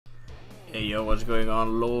Hey yo, what's going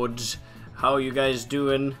on, lords? How are you guys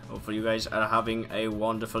doing? Hopefully you guys are having a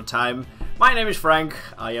wonderful time. My name is Frank,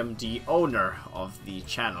 I am the owner of the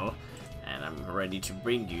channel, and I'm ready to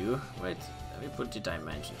bring you... Wait, let me put the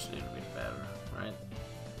dimensions a little bit better, right?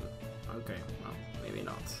 Okay, well, maybe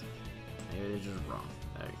not. Maybe they're just wrong.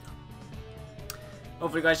 There you go.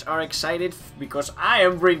 Hopefully you guys are excited, because I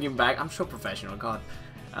am bringing back... I'm so professional, god.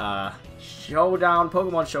 Showdown,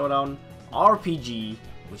 Pokemon Showdown, RPG,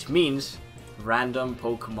 which means Random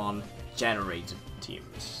Pokemon Generator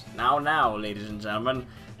Teams. Now, ladies and gentlemen,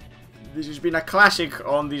 this has been a classic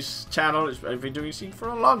on this channel. I've been doing it for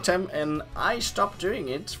a long time, and I stopped doing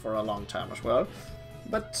it for a long time as well.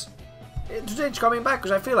 But today it's coming back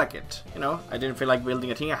because I feel like it. You know, I didn't feel like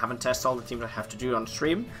building a team. I haven't tested all the teams I have to do on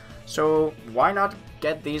stream. So why not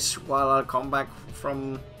get this while I come back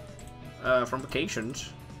from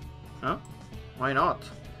vacations? Huh? Why not?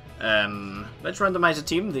 Let's randomize a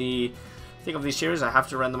team. The thing of this series, I have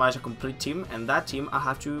to randomize a complete team, and that team I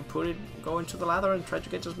have to go into the ladder and try to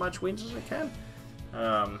get as much wins as I can.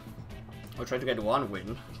 Or try to get one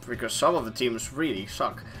win, because some of the teams really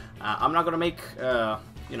suck. I'm not gonna make,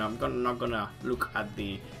 you know, I'm not gonna look at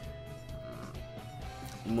the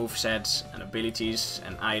movesets and abilities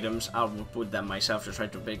and items. I will put them myself to try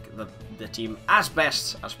to make the team as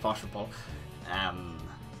best as possible.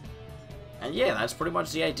 And yeah, that's pretty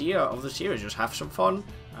much the idea of the series. Just have some fun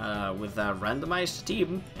with a randomized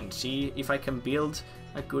team and see if I can build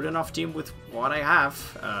a good enough team with what I have.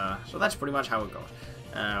 So that's pretty much how it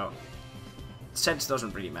goes. Sets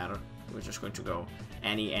doesn't really matter. We're just going to go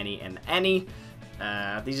any, and any.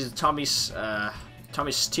 This is Tommy's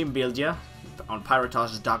team builder on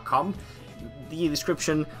piratos.com. The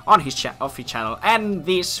description on his channel, and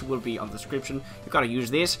this will be on the description. You gotta use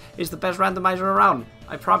this. It's the best randomizer around.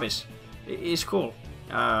 I promise. It's cool.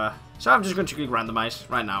 So I'm just going to click randomize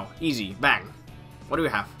right now. Easy. Bang. What do we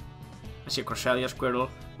have? I see a Corsalia, Squirtle,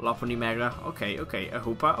 Lopunny Mega. Okay, a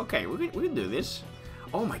Hoopa. Okay, we can do this.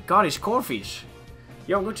 Oh my god, it's Corfish.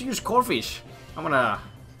 Yo, I'm going to use Corfish. I'm gonna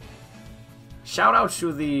shout out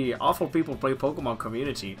to the awful people play Pokemon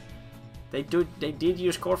community. They did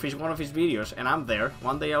use Corfish in one of his videos, and I'm there.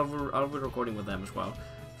 One day I'll be recording with them as well.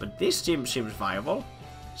 But this team seems viable.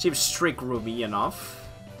 Seems strict Ruby enough.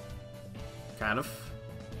 Kind of.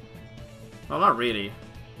 Well, not really.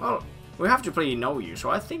 Well, we have to play Know You,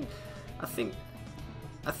 so I think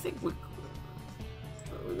we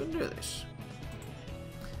can do this.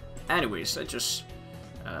 Anyways, I just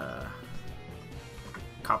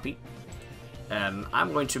copy, and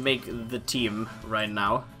I'm going to make the team right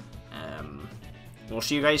now. We'll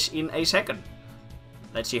see you guys in a second.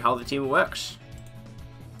 Let's see how the team works.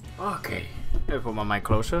 Okay, let me put my mic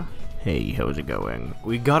closer. Hey, how's it going?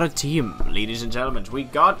 We got a team, ladies and gentlemen. We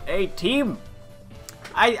got a team!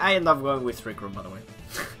 I end up going with Trick Room, by the way.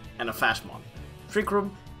 And a Fastmon. Trick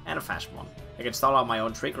Room and a Fastmon. I can start out my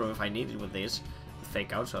own Trick Room if I need it with this.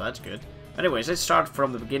 Fake out, so that's good. Anyways, let's start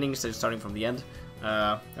from the beginning instead of starting from the end.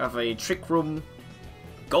 I have a Trick Room,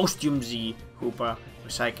 Ghostium Z, Hoopa,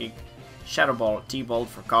 Psychic, Shadow Ball, T-Bolt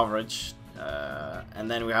for coverage. And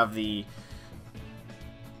then we have the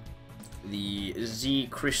Z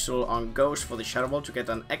Crystal on Ghost for the Shadow Ball to get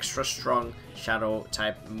an extra strong Shadow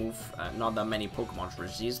type move. Not that many Pokemon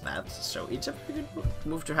resist that, so it's a pretty good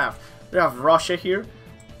move to have. We have Russia here.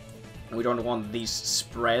 We don't want this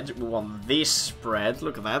spread, we want this spread.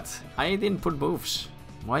 Look at that. I didn't put moves.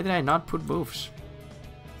 Why did I not put moves?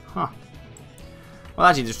 Huh. Well,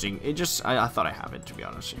 that's interesting. It just, I thought I have it, to be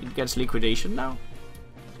honest. It gets Liquidation now.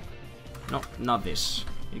 No, not this.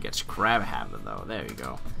 It gets Crab Hammer though. There you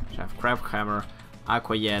go. So I have Crab Hammer,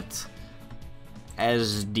 Aquayet,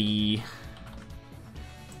 SD.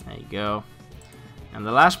 There you go. And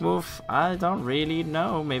the last move, I don't really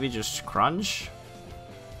know. Maybe just Crunch.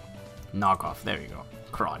 Knockoff. There you go.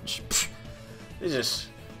 Crunch. Psh, this is.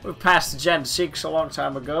 We passed Gen 6 a long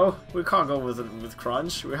time ago. We can't go with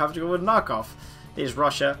Crunch. We have to go with Knockoff. Here's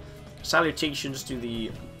Russia. Salutations to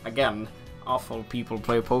the, again, awful people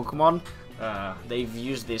play Pokemon. They've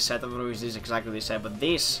used this set. I don't know if this is exactly this set, but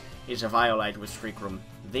this is a Violite with Trick Room.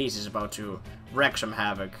 This is about to wreck some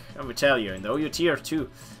havoc. Let me tell you, in the OU tier 2,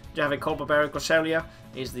 you have a Colpaberry Corsalia,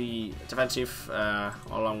 is the defensive,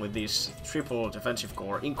 along with this triple defensive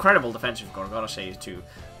core. Incredible defensive core, gotta say it too.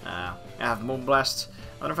 I have Moonblast.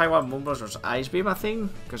 I don't know if I want Moonblast or Ice Beam, I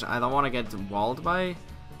think, because I don't want to get walled by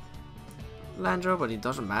Landro, but it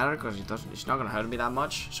doesn't matter because it's not gonna hurt me that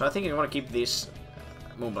much. So I think I want to keep this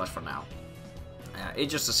Moonblast for now.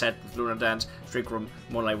 It's just a set with Lunar Dance, Trick Room,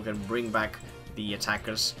 more like we can bring back the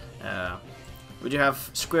attackers. We do have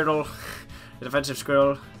Squirtle, the defensive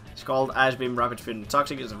Squirtle, It's called Ice Beam, Rocket Spear, and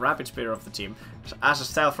Toxic is the rapid spear of the team. So as a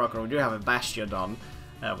stealth rocker, we do have a Bastiodon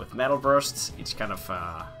with Metal Bursts. It's kind of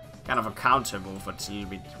a counter move, but it's a little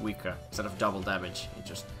bit weaker. Instead of double damage, it's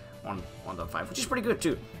just 1.5, which is pretty good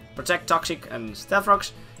too. Protect, Toxic, and Stealth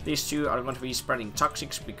Rocks. These two are going to be spreading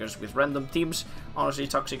Toxics, because with random teams, honestly,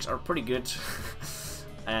 Toxics are pretty good.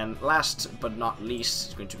 And last but not least,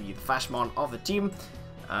 is going to be the Fastmon of the team.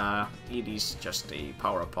 It is just a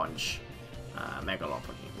Power Punch Mega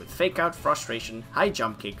Lopunny with Fake Out, Frustration, High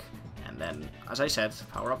Jump Kick, and then, as I said,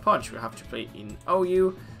 Power Punch. We have to play in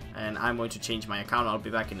OU, and I'm going to change my account. I'll be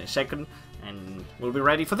back in a second, and we'll be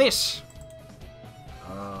ready for this.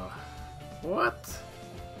 What?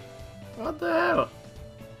 What the hell?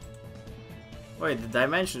 Wait, the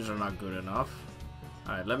dimensions are not good enough.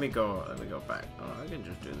 Alright, let me go back. Oh, I can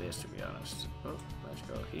just do this, to be honest. Oh, let's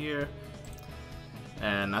go here.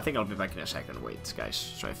 And I think I'll be back in a second. Wait, guys.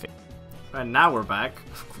 So and now we're back.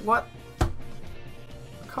 What?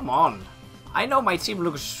 Come on. I know my team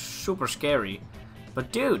looks super scary,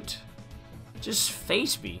 but dude, just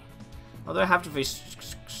face me. Although I have to face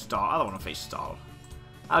Stall. I don't want to face Stall.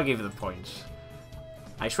 I'll give you the points.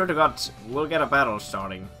 I swear to God, we'll get a battle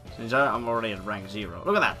starting, since I'm already at rank 0.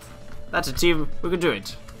 Look at that. That's a team. We can do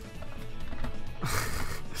it.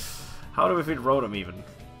 How do we feed Rotom even?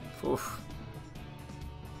 Oof.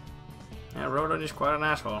 Yeah, Rotom is quite an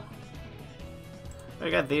asshole.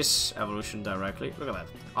 We get this evolution directly. Look at that.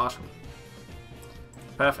 Awesome.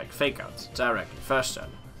 Perfect. Fake out directly. First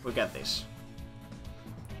turn. We get this.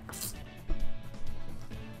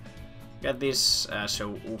 Get this.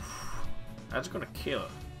 So, oof. That's gonna kill.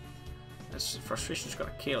 That's Frustration's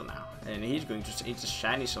gonna kill now. And he's going to eat a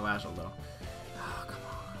shiny Salazzle though. Oh, come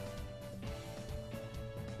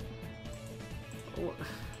on.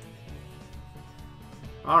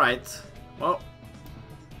 Oh. Alright. Well,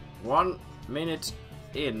 1 minute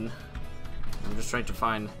in. I'm just trying to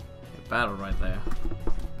find a battle right there.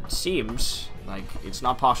 It seems like it's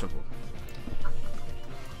not possible.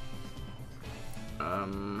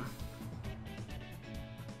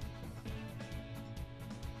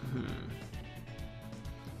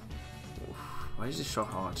 Why is this so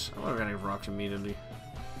hard? I'm not gonna rock immediately.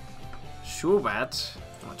 Zubat.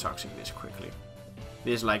 I'm gonna Toxic this quickly.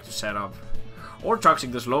 This like to set up. Or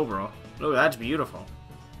Toxic this low, bro. Look, that's beautiful.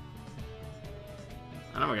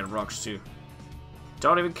 And I'm gonna get rocks too.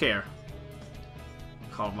 Don't even care.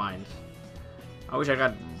 Calm Mind. I wish I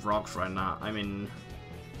got rocks right now. I mean,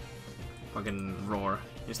 fucking Roar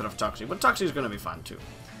instead of Toxic. But Toxic is gonna be fun too.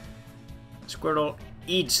 Squirtle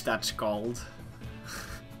eats that Scald.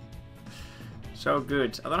 So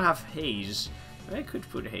good. I don't have Haze. I could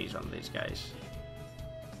put Haze on these guys.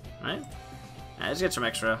 Right? Let's get some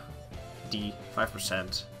extra D.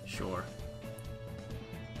 5%. Sure.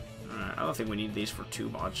 I don't think we need these for too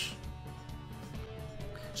much.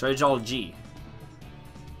 So it's all G.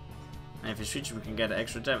 And if we switch, we can get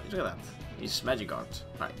extra damage. Look at that. He's Magikarp.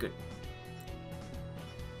 Alright, good.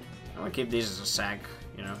 I'm gonna keep these as a sack,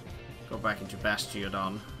 you know. Go back into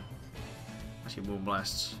Bastiodon. As he Moon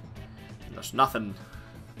Blasts. There's nothing.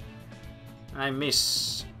 I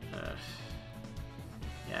miss.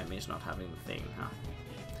 Yeah, I miss not having the thing, huh?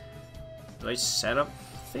 Do I set up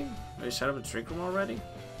thing? Do I set up a Trick Room already?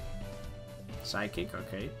 Psychic,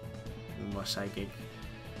 okay. More Psychic.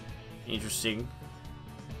 Interesting.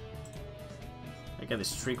 I get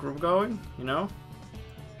this Trick Room going, you know?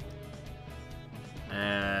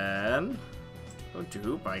 And go to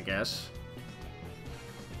Hoop, I guess.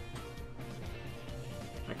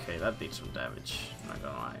 Okay, that did some damage. Not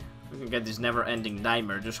gonna lie. We can get this never-ending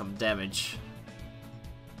Nightmare do some damage.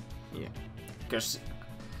 Yeah, because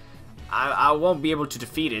I won't be able to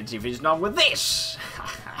defeat it if it's not with this.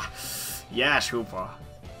 Yes, Hooper.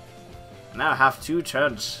 Now I have 2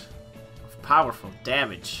 turns of powerful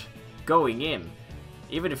damage going in.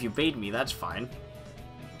 Even if you bait me, that's fine.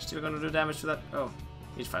 Still gonna do damage to that. Oh,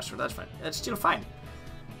 he's faster. That's fine. That's still fine.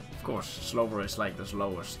 Of course, Slowbro is like the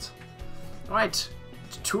slowest. All right.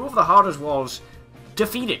 2 of the hardest walls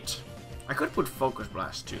defeated. I could put Focus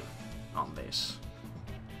Blast too on this.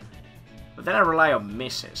 But then I rely on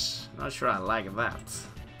misses. Not sure I like that.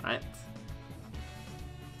 Right?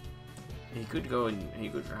 He could go and he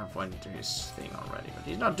could have went into his thing already, but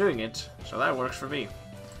he's not doing it, so that works for me.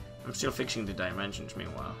 I'm still fixing the dimensions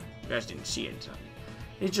meanwhile. You guys didn't see it.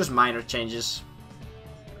 It's just minor changes.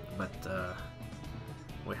 But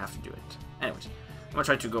we have to do it. Anyways. I'm gonna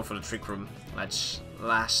try to go for the Trick Room. Let's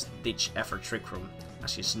last ditch effort Trick Room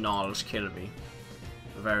as his Snarls kill me.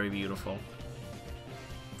 Very beautiful.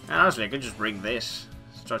 And honestly, I could just bring this.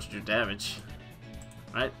 Start to do damage.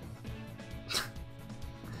 Right?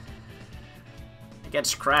 I get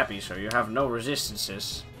scrappy, so you have no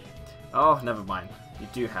resistances. Oh, never mind. You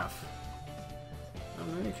do have.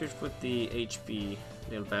 Maybe I should put the HP a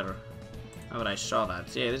little better. How would I saw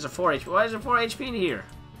that? Yeah, there's a 4 HP. Why is there 4 HP in here?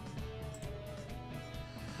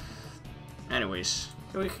 Anyways,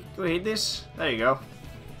 can we hit this? There you go.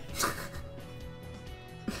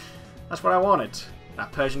 That's what I wanted.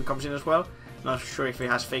 That Persian comes in as well. Not sure if he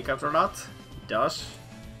has fake out or not. He does.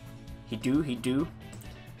 He do.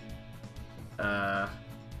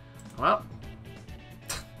 Well.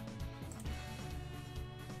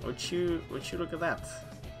 Would you look at that?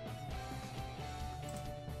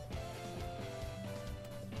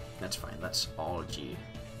 That's fine, that's all G.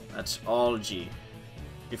 That's all G.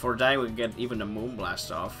 Before dying we can get even the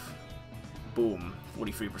Moonblast off. Boom,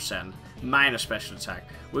 43%. Minus special attack.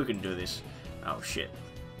 We can do this. Oh shit.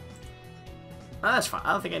 Oh, that's fine.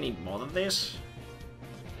 I don't think I need more than this.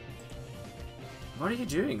 What are you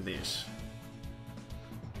doing this?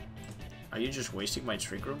 Are you just wasting my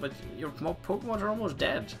trick room? But your Pokemon are almost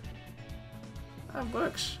dead. That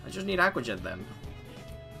works. I just need Aqua Jet then.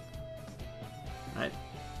 Right.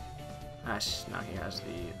 Nice. Now he has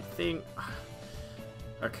the thing.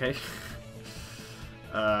 Okay.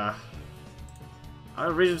 Other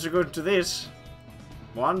reasons to go to this.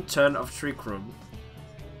 1 turn of Trick Room.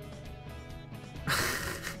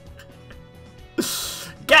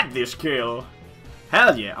 Get this kill!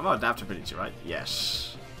 Hell yeah! I'm on adaptability, right?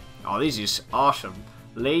 Yes. Oh, this is awesome.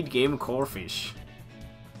 Late game Corphish.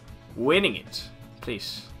 Winning it.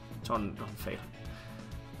 Please. Don't fail.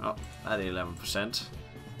 Oh, at 11%.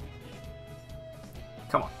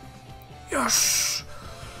 Come on. Yes!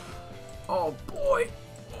 Oh boy.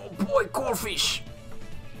 Oh boy, Corphish.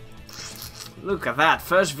 Look at that.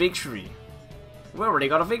 First victory. We already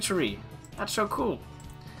got a victory. That's so cool.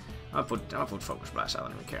 I'll put Focus Blast. I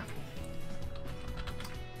don't even care.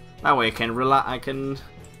 That way I can rely. I can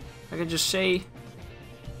just say,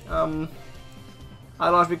 I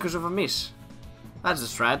lost because of a miss. That's the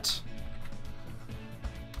strat.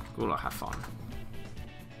 Cool. I'll have fun.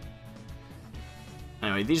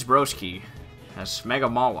 Anyway, this broski has Mega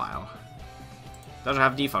Mawile. Doesn't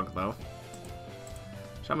have Defog though.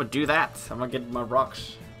 So I'm gonna do that. I'm gonna get my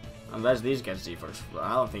rocks. Unless these gets Defog.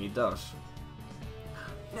 I don't think it does.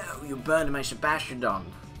 No, you burned my Sebastian.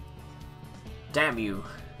 Damn you.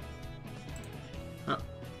 Huh.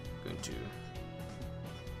 Going to.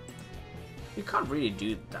 You can't really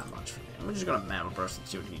do that much for me. I'm just gonna Metal Burst and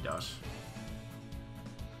see what he does.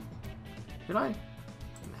 Did I?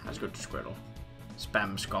 Let's go to Squirtle.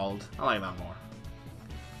 Spam Scald. I like that more.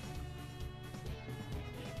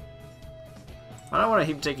 I don't want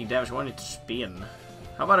to keep taking damage. I want it to spin.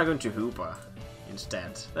 How about I go into Hoopa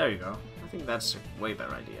instead? There you go. I think that's a way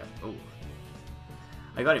better idea. Oh.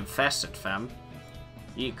 I got infested, fam.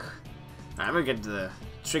 Eek. I'm gonna get the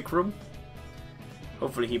Trick Room.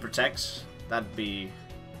 Hopefully he protects. That'd be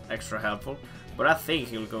extra helpful. But I think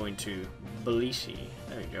he'll go into Blissey.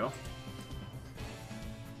 There we go.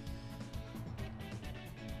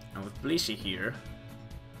 And with Blissey here...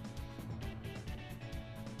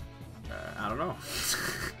 I don't know.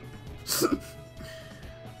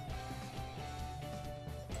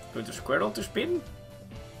 Go to Squirtle to spin.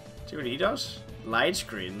 See what he does. Light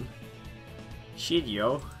screen. Shit,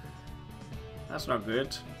 yo. That's not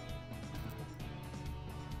good.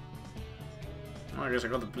 Oh, I guess I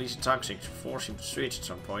got the Blissey Toxic to force him to switch at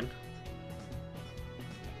some point.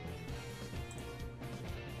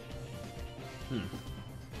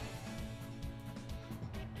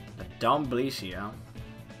 A dumb Blissey, huh?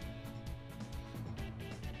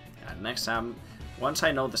 Next time, once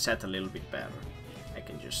I know the set a little bit better, I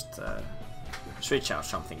can just switch out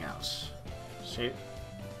something else. See?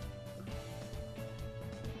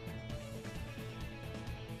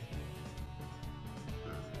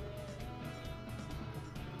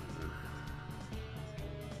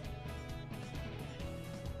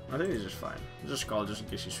 I think this is fine. Just call just in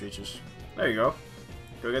case he switches. There you go.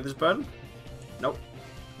 Can we get this button? Nope.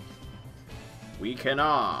 We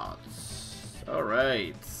cannot.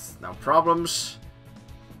 Alright. Now problems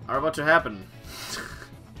are about to happen.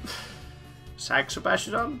 Sack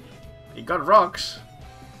Sebastian? He got rocks.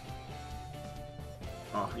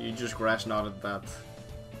 Oh, you just grass knotted that.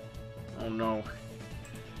 Oh no.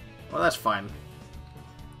 Well, that's fine.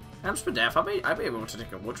 I'm Spadef. I'll be able to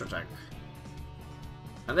take a water attack.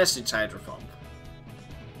 Unless it's Hydro Pump.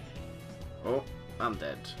 Oh, I'm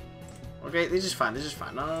dead. Okay, this is fine. This is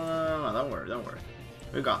fine. No, don't worry, don't worry.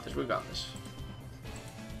 We got this. We got this.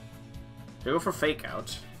 They go for Fake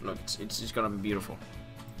Out. Look, it's gonna be beautiful.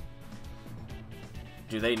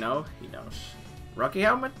 Do they know? He knows. Rocky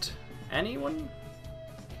Helmet? Anyone?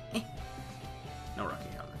 No Rocky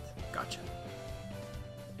Helmet. Gotcha.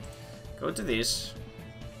 Go to this.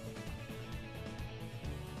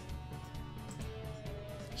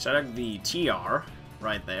 Set up the TR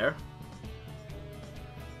right there.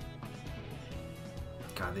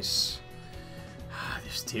 God, this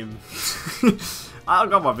team. I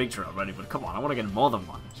got my victory already, but come on, I want to get more than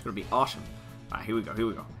one. It's gonna be awesome. Alright, here we go, here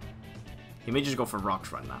we go. He may just go for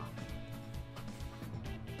rocks right now.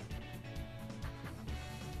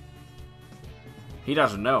 He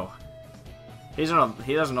doesn't know. He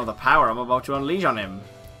doesn't know the power I'm about to unleash on him.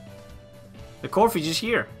 The Corphies is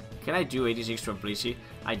here. Can I do 86 to a Blissey?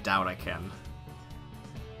 I doubt I can.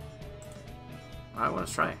 I want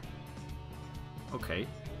to try. Okay.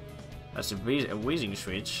 That's a wheezing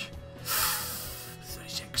switch.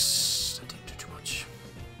 36. That didn't do too much.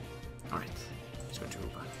 Alright. He's going to...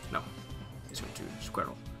 no. He's going to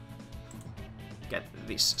Squirrel. Get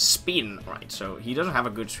this spin. Alright, so he doesn't have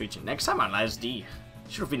a good switch. Next time I'll SD.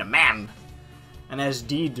 Should have been a man. An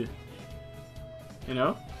SD'd. You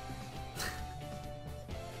know?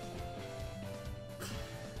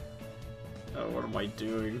 Oh, what am I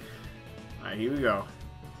doing? Alright, here we go.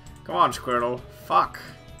 Come on, Squirtle. Fuck.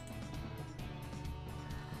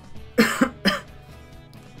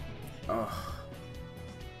 Oh.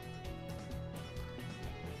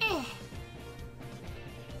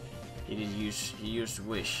 He used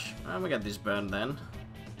Wish. I'm gonna get this burn then.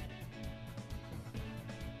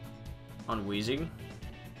 On Wheezing.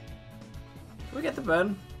 Can we get the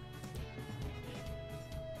burn?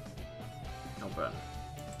 No burn.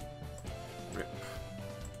 Rip.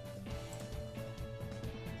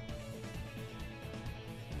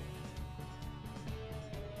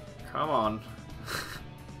 Come on.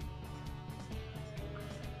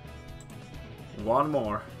 One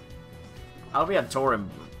more. I'll be at Tauren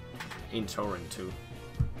in Tauren too.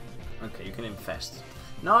 Okay, you can infest.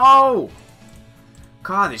 No!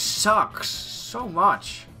 God, this sucks so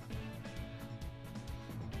much.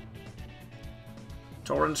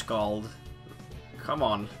 Tauren Scald. Come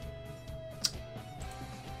on.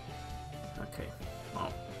 Okay.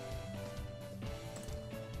 Oh.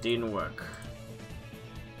 Didn't work.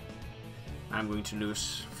 I'm going to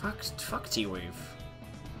lose. Fuck T-Wave.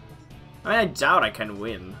 I mean, I doubt I can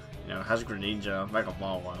win. You know, it has Greninja, Mega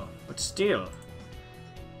Mawile, but still.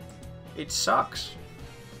 It sucks.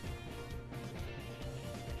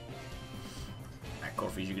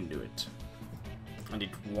 Corphies, you can do it. I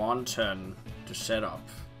need one turn to set up.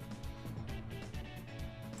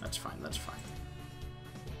 That's fine, that's fine.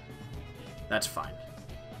 That's fine.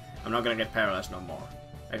 I'm not gonna get paralyzed no more.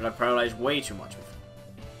 I got paralyzed way too much before.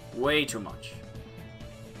 Way too much.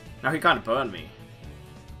 Now he can't burn me.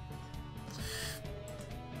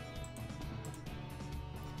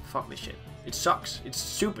 Fuck this shit. It sucks. It's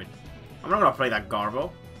stupid. I'm not gonna play that Garbo.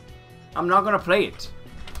 I'm not gonna play it.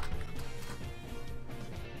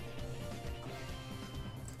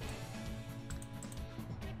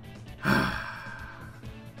 I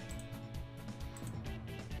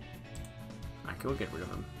will get rid of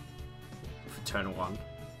him for turn 1.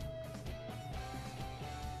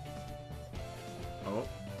 Oh.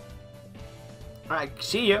 Alright,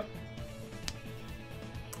 see ya.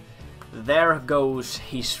 There goes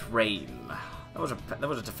his reign. That was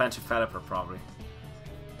a defensive Pelipper probably.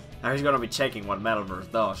 Now he's gonna be checking what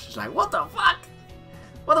Metalverse does. He's like, what the fuck?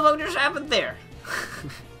 What the fuck just happened there?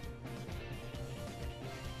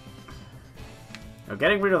 Now,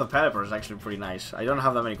 getting rid of the Pelipper is actually pretty nice. I don't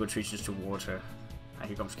have that many good switches to water. And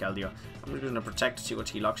here comes Keldeo. I'm just gonna protect to see what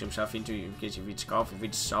he locks himself into in case if it's Scoff. If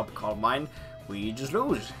it's Sub, Calm Mind, we just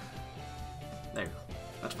lose. There you go.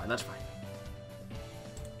 That's fine, that's fine.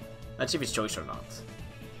 Let's see if it's choice or not.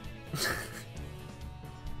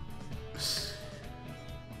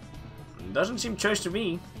 Doesn't seem choice to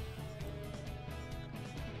me.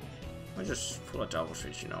 I'll just pull a double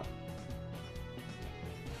switch, you know.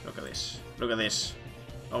 Look at this. Look at this.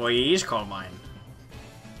 Oh, he is Calm Mind.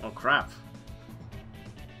 Oh, crap.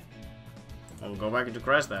 We'll go back into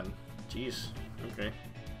Crest then. Jeez. Okay.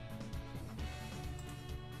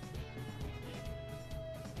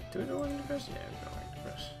 Do we go into Crest? Yeah, we go back to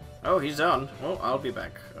Crest. Oh, he's done. Well, I'll be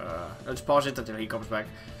back. Let's pause it until he comes back.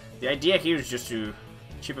 The idea here is just to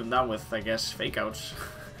chip him down with, I guess, fake outs.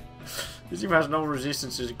 This team has no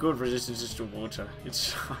resistances, good resistances to water. It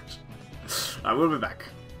sucks. I will be back.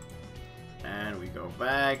 And we go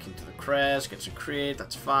back into the Crest, gets a crit,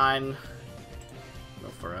 that's fine. Go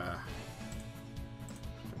for a...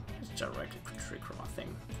 It's directly trick from my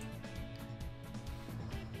thing.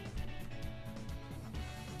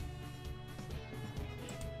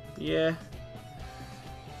 Yeah.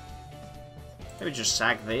 Maybe just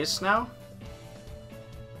sack this now.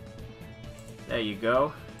 There you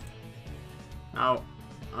go. Now,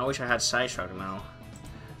 I wish I had Side Shock now.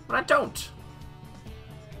 But I don't!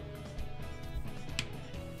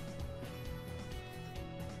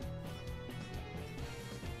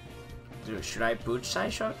 Dude, should I put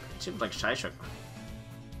Side Shock? It seems like Side Shock.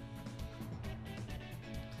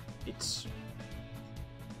 It's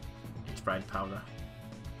Bright Powder.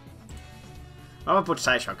 I'm gonna put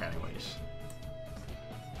Side Shock anyways.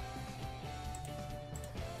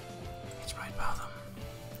 It's Bright Powder.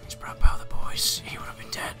 It's Bright Powder, boys. He would have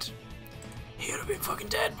been dead. He would have been fucking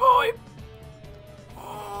dead, boy!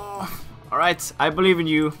 Oh. Alright, I believe in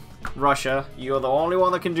you, Russia. You're the only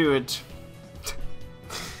one that can do it.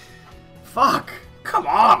 Fuck! Come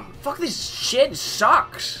on! Fuck, this shit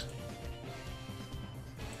sucks!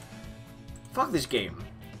 Fuck this game.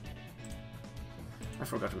 I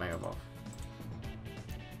forgot to Mega Evolve.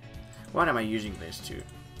 What am I using this to?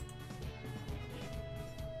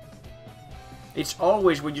 It's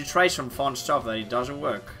always when you try some fun stuff that it doesn't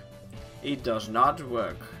work. It does not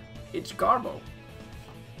work. It's Garbo.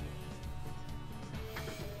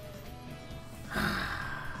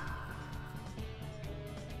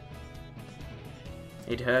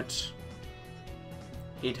 It hurts.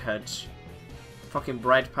 It hurts. Fucking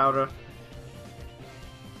Bright Powder.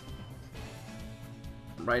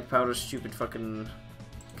 Bright Powder, stupid fucking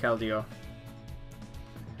Keldeo.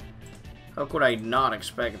 How could I not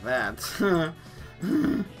expect that? Oh.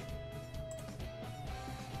 I'm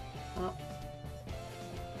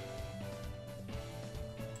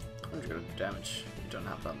just gonna do damage. You don't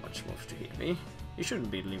have that much move to hit me. You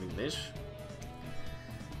shouldn't be leaving this.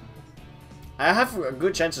 I have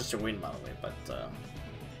good chances to win, by the way, but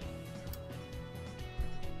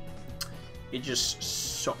it just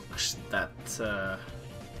sucks that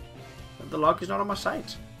the luck is not on my side.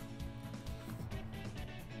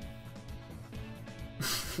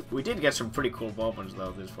 We did get some pretty cool weapons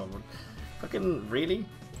though this one. Fucking really?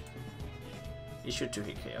 You should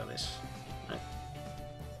 2-hit KO this. Right?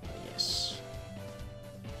 Yes.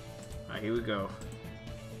 Alright, here we go.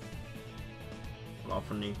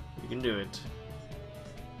 Lopunny, you can do it.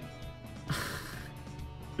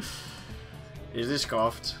 Is this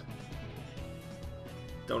scoffed?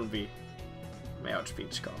 Don't be. May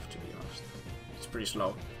outspeed scoffed, to be honest. It's pretty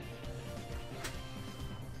slow.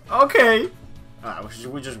 Okay!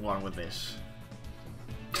 We just won with this.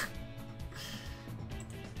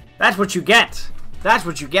 That's what you get! That's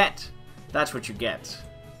what you get! That's what you get.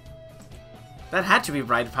 That had to be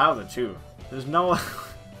Bright Powder too. There's no...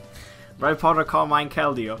 Bright Powder, Calm Mind,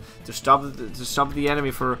 Keldeo to stop the enemy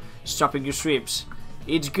for stopping your sweeps.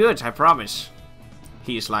 It's good, I promise.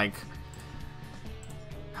 He's like...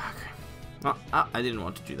 Okay. Oh, I didn't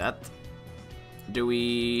want to do that. Do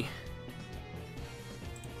we...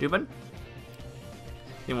 Dubin?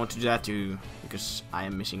 Didn't want to do that too, because I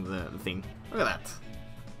am missing the thing. Look at that.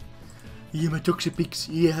 Yeah, my toxic pigs.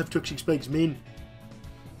 Yeah, I have toxic spikes, man.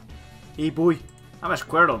 Hey, boy. I'm a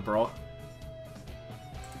Squirtle, bro.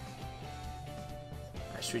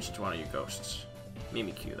 I switched to one of your ghosts.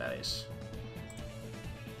 Mimikyu, that is.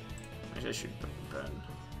 Actually, I should burn,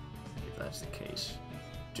 if that's the case.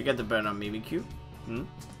 To get the burn on Mimikyu. Hmm?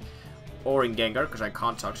 Or in Gengar, because I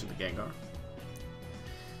can't talk to the Gengar.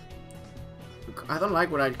 I don't like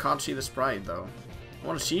when I can't see the sprite, though. I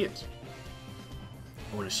want to see it.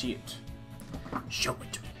 I want to see it. Show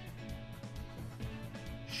it to me.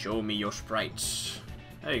 Show me your sprites.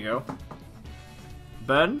 There you go.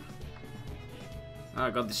 Burn? Oh, I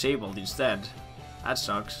got disabled instead. That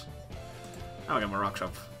sucks. I'll get my rocks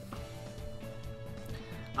off.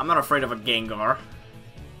 I'm not afraid of a Gengar.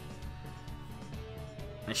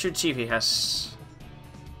 I should see if he has...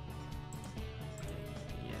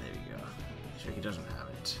 Yeah, there we go. So he doesn't have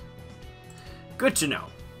it. Good to know.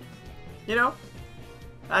 You know?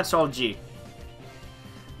 That's all G.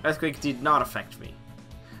 Earthquake did not affect me.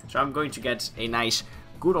 So I'm going to get a nice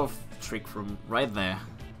good old trick from right there.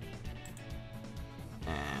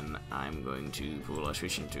 And I'm going to pull a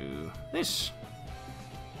switch into this.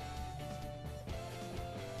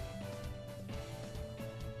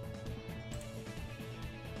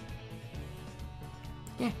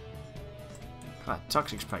 Yeah. God,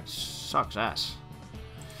 Toxic Spike sucks ass.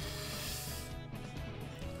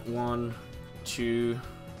 1, 2,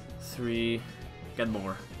 3. Get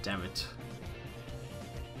more. Damn it.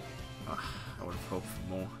 Oh, I would have hoped for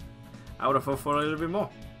more. I would have hoped for a little bit more.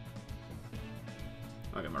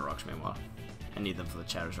 I'll get my rocks meanwhile. I need them for the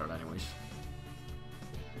Charizard anyways.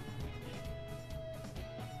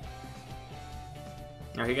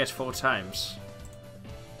 Now he gets 4 times.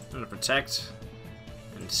 I'm gonna protect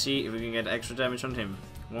and see if we can get extra damage on him.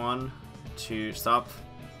 1, 2, stop.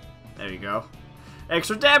 There you go.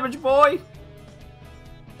 Extra damage, boy!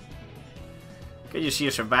 Can you see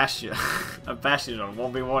a Sebastian? A Bastion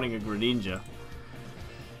won't be wanting a Greninja.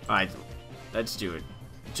 Alright, let's do it.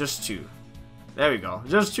 Just 2. There we go.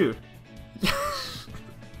 Just 2.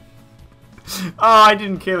 Oh, I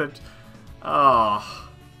didn't kill it. Oh,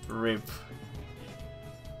 rip.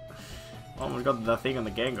 Almost got that thing on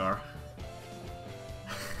the Gengar.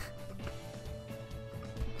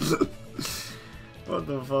 What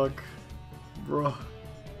the fuck? Bro.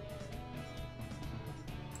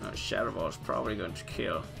 Oh, Shadow Ball is probably going to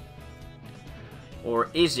kill. Or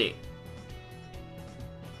is it?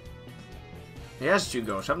 He has 2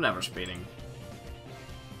 ghosts. I'm never spinning.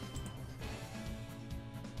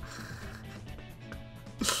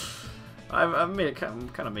 I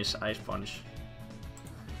kind of miss Ice Punch.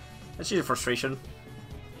 Let's see the frustration.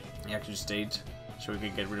 He actually stayed, so we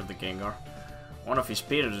can get rid of the Gengar. One of his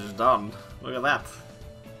spinners is done. Look at that.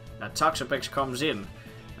 Now Toxapex comes in.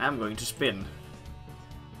 I'm going to spin.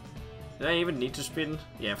 Did I even need to spin?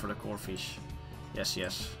 Yeah, for the core fish. Yes,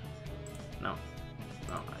 yes. No.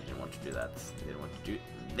 No, I didn't want to do that. I didn't want to do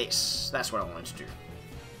this. That's what I wanted to do.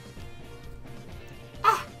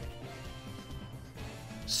 Ah!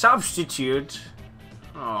 Substitute?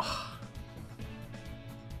 Oh.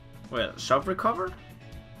 Well, sub recover?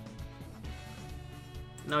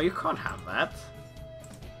 No, you can't have that.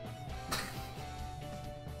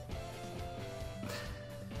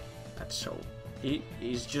 That's so...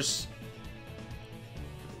 He's just...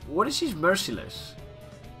 What is his Merciless?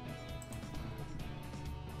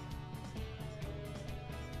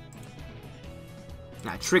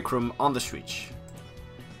 Nah, Trick Room on the Switch.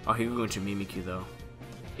 Oh, he's going to Mimikyu though.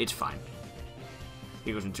 It's fine.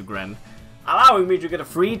 He goes into Gren, allowing me to get a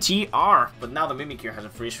free TR. But now the Mimikyu has a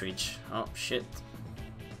free Switch. Oh, shit.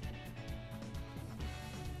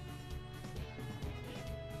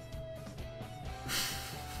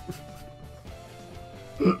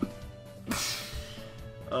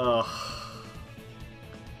 Oh.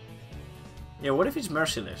 Yeah, what if it's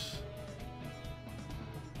Merciless?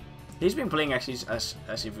 He's been playing actually as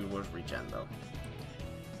if it was regen though.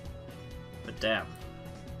 But damn.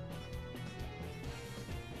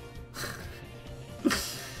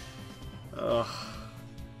 Ugh.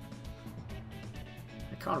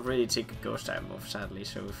 I can't really take a ghost type move sadly,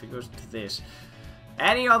 so if he goes to this.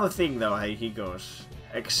 Any other thing though he goes.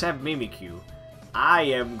 Except Mimikyu. I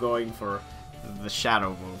am going for the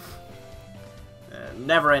shadow move.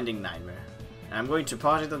 Never-ending nightmare. I'm going to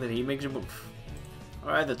pause it that he makes a move.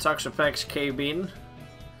 Alright, the Toxapex came in.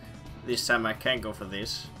 This time I can't go for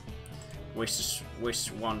this. Waste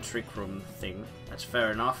 1 Trick Room thing. That's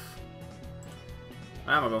fair enough.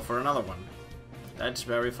 I'm gonna go for another one. That's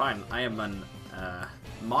very fine. I am an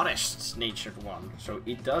modest-natured one, so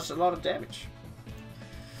it does a lot of damage.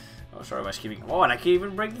 Oh, sorry, I was keeping... Oh, and I can't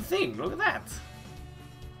even break the thing. Look at that.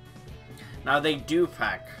 Now they do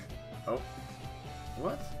pack. Oh.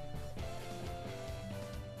 What?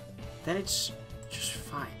 Then it's just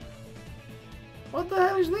fine. What the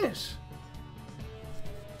hell is this?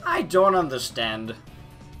 I don't understand.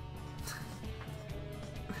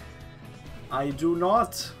 I do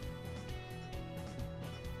not.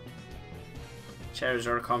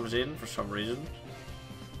 Charizard comes in for some reason.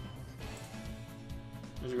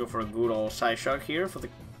 Let's go for a good old Psyshock here for the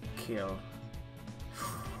kill.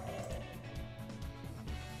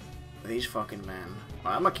 These fucking man.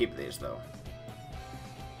 Well, I'm gonna keep this though.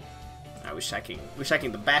 Now we're sacking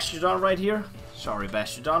the Bastiodon right here. Sorry,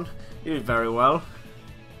 Bastiodon. You did very well.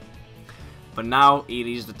 But now it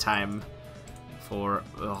is the time for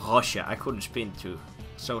Russia. I couldn't spin too.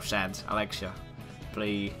 So sad. Alexia,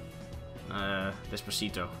 play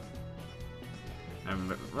Despacito.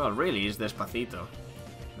 Well, really, it's Despacito.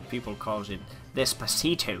 People calls it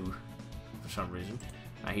Despacito for some reason.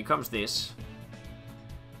 Now here comes this.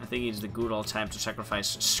 I think it's the good old time to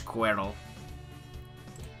sacrifice Squirtle.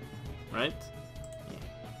 Right? Yeah.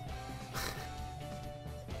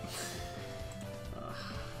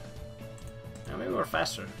 Now maybe we're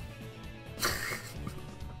faster.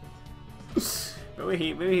 maybe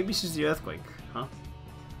he misses the Earthquake, huh?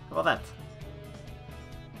 How about that?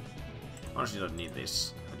 Honestly, don't need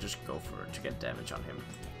this. I'll just go for it to get damage on him.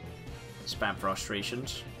 Spam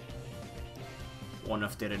Frustrations. One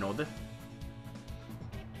of the Renode.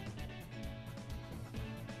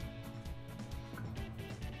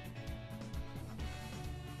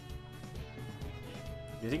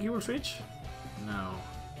 Do you think he will switch? No.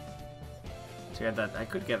 So yeah, that I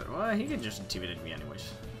could get it. Well, he could just intimidate me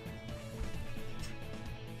anyways.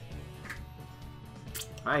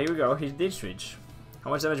 Ah, here we go. He did switch.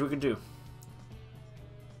 How much damage we can do?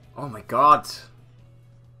 Oh my god.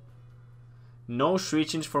 No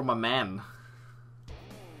switchings for my man.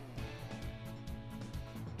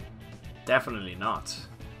 Definitely not.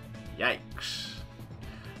 Yikes.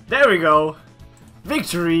 There we go.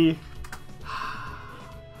 Victory.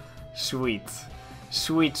 Sweet.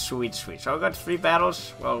 Sweet, sweet, sweet. So I got 3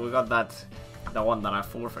 battles. Well, we got the one that I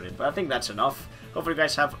forfeited, but I think that's enough. Hopefully you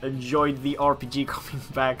guys have enjoyed the RPG coming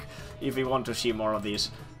back. If you want to see more of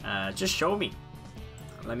these, just show me.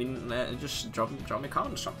 I mean, just drop me a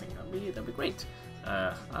comment or something. That'd be great.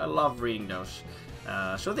 I love reading those.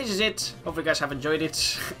 So this is it. Hopefully you guys have enjoyed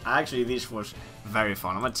it. Actually, this was very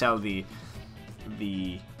fun. I'm gonna tell the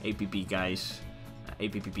APP guys,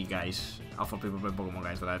 Alpha People Play Pokemon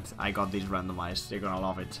guys, that I got these randomized. They're gonna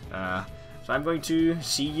love it. So I'm going to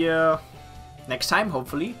see you next time,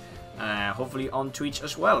 hopefully. Hopefully on Twitch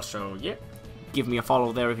as well. So yeah, give me a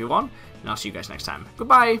follow there if you want, and I'll see you guys next time.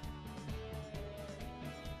 Goodbye!